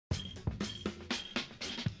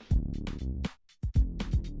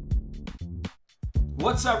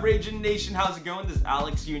What's up, Ragin Nation? How's it going? This is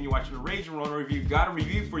Alex, and you're watching a Ragin Ronin review. Got a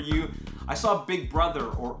review for you. I saw Big Brother,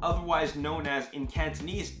 or otherwise known as in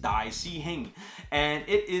Cantonese, Dai Si Hing, and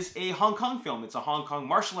it is a Hong Kong film. It's a Hong Kong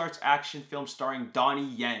martial arts action film starring Donnie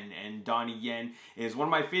Yen, and Donnie Yen is one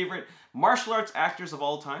of my favorite martial arts actors of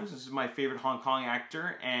all time. This is my favorite Hong Kong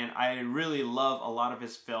actor, and I really love a lot of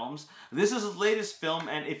his films. This is his latest film,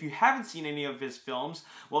 and if you haven't seen any of his films,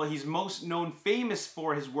 well, he's most famous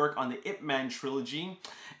for his work on the Ip Man trilogy,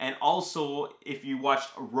 and also if you watched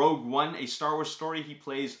Rogue One, a Star Wars story, he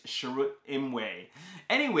plays Sharut Imwe.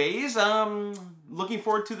 Anyways, looking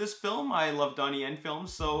forward to this film. I love Donnie Yen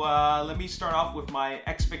films, so let me start off with my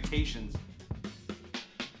expectations.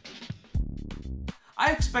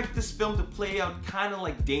 I expect this film to play out kind of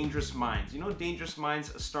like Dangerous Minds. You know, Dangerous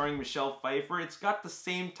Minds starring Michelle Pfeiffer. It's got the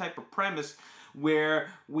same type of premise where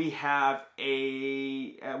we have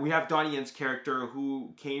Donnie Yen's character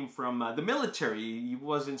who came from the military. He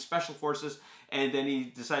was in special forces, and then he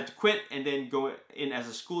decided to quit and then go in as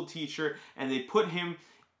a school teacher, and they put him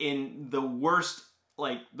in the worst,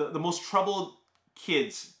 like the most troubled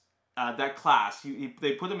kids, that class.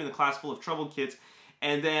 They put him in the class full of troubled kids.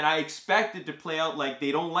 And then I expect it to play out like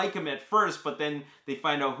they don't like him at first, but then they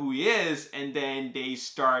find out who he is, and then they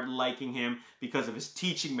start liking him because of his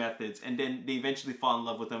teaching methods, and then they eventually fall in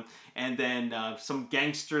love with him, and then some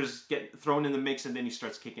gangsters get thrown in the mix, and then he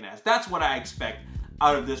starts kicking ass. That's what I expect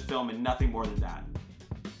out of this film, and nothing more than that.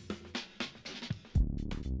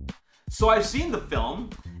 So I've seen the film,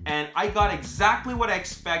 and I got exactly what I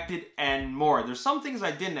expected and more. There's some things I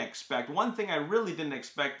didn't expect. One thing I really didn't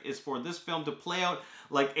expect is for this film to play out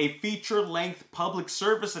like a feature-length public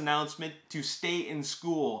service announcement to stay in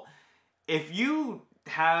school. If you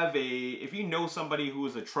know somebody who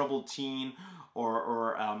is a troubled teen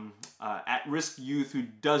or at-risk youth who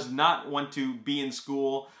does not want to be in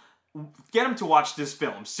school, get them to watch this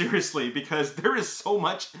film, seriously, because there is so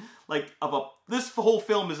much this whole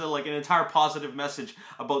film is like an entire positive message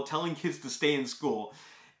about telling kids to stay in school.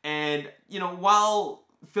 And you know, while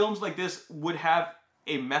films like this would have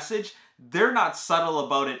a message, they're not subtle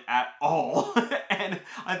about it at all. And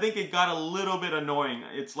I think it got a little bit annoying.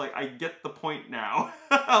 It's like, I get the point now.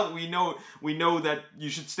 we know that you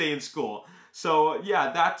should stay in school. So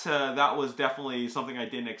yeah, that was definitely something I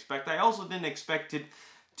didn't expect. I also didn't expect it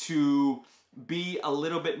to be a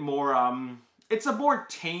little bit more, it's a more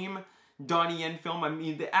tame Donnie Yen film. I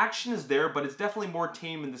mean, the action is there, but it's definitely more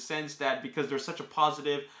tame in the sense that because there's such a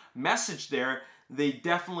positive message there, they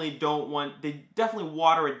definitely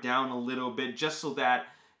water it down a little bit just so that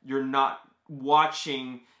you're not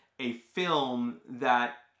watching a film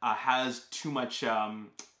that has too much, I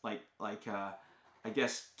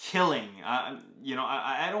guess, killing. You know,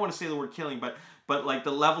 I don't want to say the word killing, but like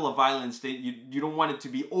the level of violence, that you don't want it to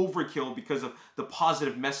be overkill because of the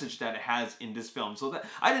positive message that it has in this film. So that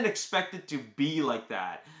I didn't expect it to be like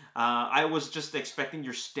that. I was just expecting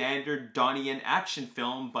your standard Donnie Yen action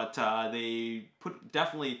film, but they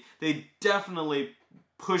definitely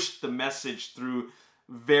pushed the message through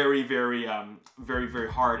very, very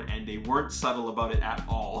hard, and they weren't subtle about it at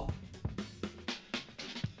all.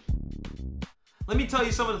 Let me tell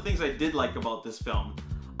you some of the things I did like about this film.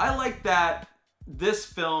 I like that this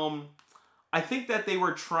film, I think that they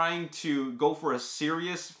were trying to go for a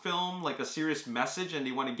serious film, like a serious message, and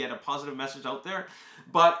they want to get a positive message out there,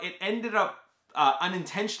 but it ended up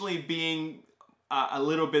unintentionally being a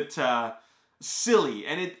little bit silly,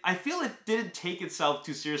 and I feel it didn't take itself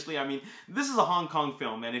too seriously. I mean, this is a Hong Kong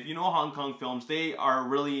film, and if you know Hong Kong films, they are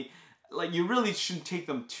really, like, you really shouldn't take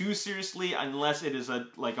them too seriously unless it is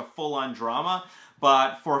like a full-on drama.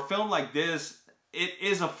 But for a film like this, it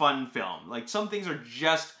is a fun film. Like, some things are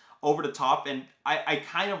just over the top, and I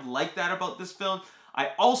kind of like that about this film. I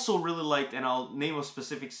also really liked, and I'll name a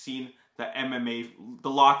specific scene, the MMA, the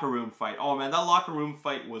locker room fight. Oh man, that locker room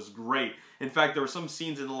fight was great. In fact, there were some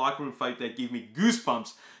scenes in the locker room fight that gave me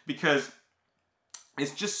goosebumps because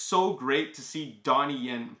it's just so great to see Donnie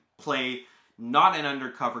Yen play not an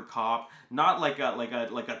undercover cop, not like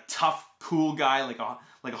a tough cool guy, like a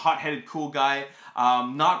hot-headed cool guy,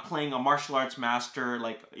 not playing a martial arts master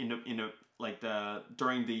like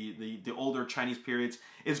during the older Chinese periods.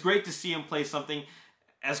 It's great to see him play something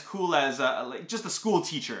as cool as like just a school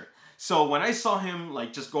teacher. So when I saw him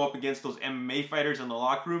like just go up against those MMA fighters in the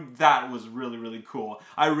locker room, that was really, really cool.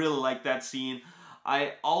 I really liked that scene.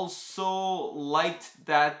 I also liked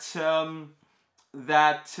that I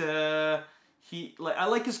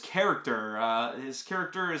like his character. His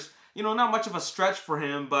character is, you know, not much of a stretch for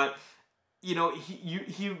him, but you know,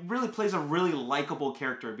 he really plays a really likable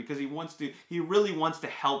character because he really wants to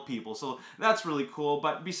help people. So that's really cool.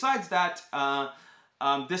 But besides that,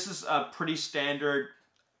 this is a pretty standard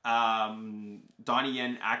Donnie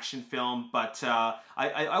Yen action film, but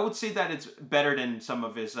I would say that it's better than some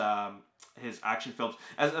of his action films.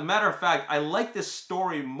 As a matter of fact, I like this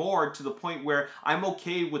story more to the point where I'm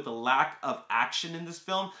okay with the lack of action in this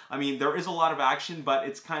film. I mean, there is a lot of action, but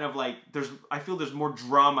it's kind of like I feel there's more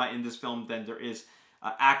drama in this film than there is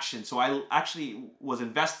action. So I actually was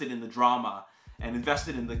invested in the drama and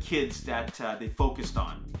invested in the kids that they focused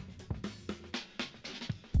on.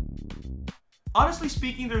 Honestly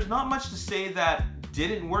speaking, there's not much to say that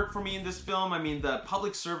didn't work for me in this film. I mean, the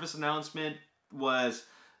public service announcement was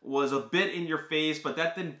a bit in your face, but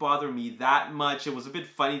that didn't bother me that much. It was a bit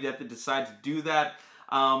funny that they decided to do that.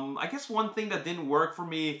 I guess one thing that didn't work for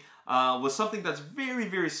me was something that's very,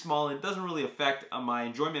 very small and doesn't really affect my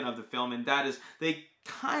enjoyment of the film, and that is they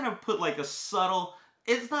kind of put like a subtle,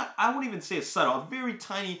 I won't even say a subtle, a very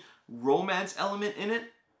tiny romance element in it.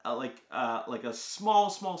 Like a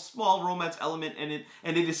small romance element in it,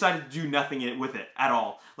 and they decided to do nothing with it at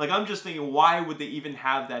all. Like, I'm just thinking, why would they even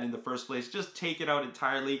have that in the first place? Just take it out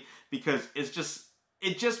entirely, because it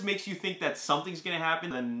just makes you think that something's gonna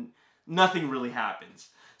happen and nothing really happens.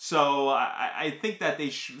 So I think that they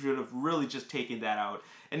should have really just taken that out.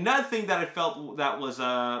 Another thing that I felt that was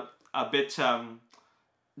a bit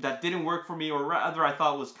that didn't work for me, or rather I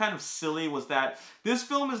thought was kind of silly, was that this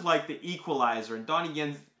film is like The Equalizer, and Donnie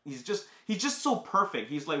Yen, he's just so perfect.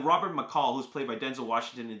 He's like Robert McCall, who's played by Denzel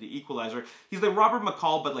Washington in The Equalizer. He's like Robert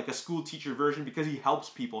McCall, but like a school teacher version, because he helps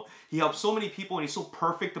people. He helps so many people, and he's so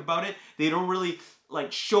perfect about it. They don't really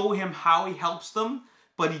like show him how he helps them,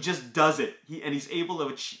 but he just does it. He's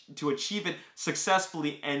able to achieve it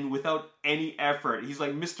successfully and without any effort. He's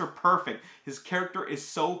like Mr. Perfect. His character is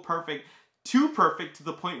so perfect. Too perfect to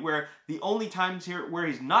the point where the only times here where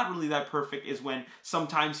he's not really that perfect is when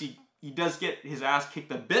sometimes he does get his ass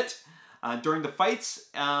kicked a bit during the fights,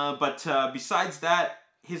 but besides that,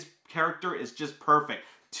 his character is just perfect.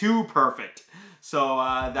 Too perfect. So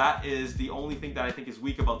that is the only thing that I think is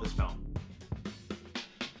weak about this film.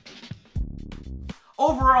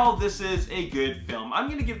 Overall, this is a good film. I'm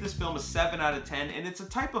going to give this film a 7 out of 10, and it's a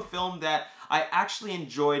type of film that I actually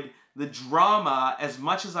enjoyed the drama as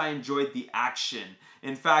much as I enjoyed the action.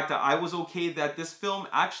 In fact, I was okay that this film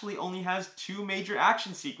actually only has 2 major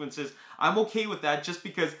action sequences. I'm okay with that just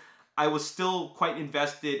because I was still quite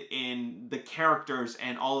invested in the characters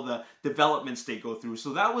and all of the developments they go through.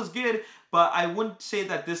 So that was good, but I wouldn't say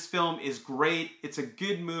that this film is great. It's a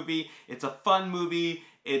good movie. It's a fun movie.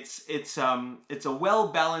 It's a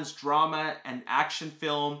well-balanced drama and action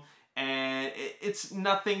film, and it's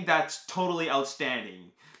nothing that's totally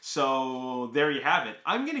outstanding. So there you have it.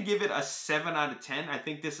 I'm going to give it a 7 out of 10. I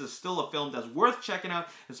think this is still a film that's worth checking out,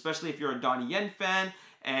 especially if you're a Donnie Yen fan,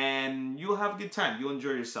 and you'll have a good time. You'll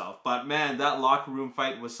enjoy yourself. But man, that locker room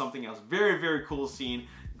fight was something else. Very, very cool scene.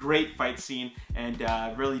 Great fight scene, and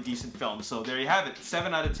really decent film. So there you have it,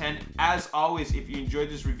 7 out of 10. As always, if you enjoyed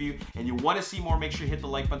this review and you want to see more, make sure you hit the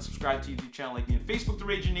like button, subscribe to the YouTube channel, like me on Facebook, The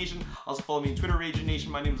Ragin Nation. Also follow me on Twitter, Ragin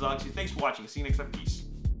Nation. My name is Alex. Thanks for watching. See you next time. Peace.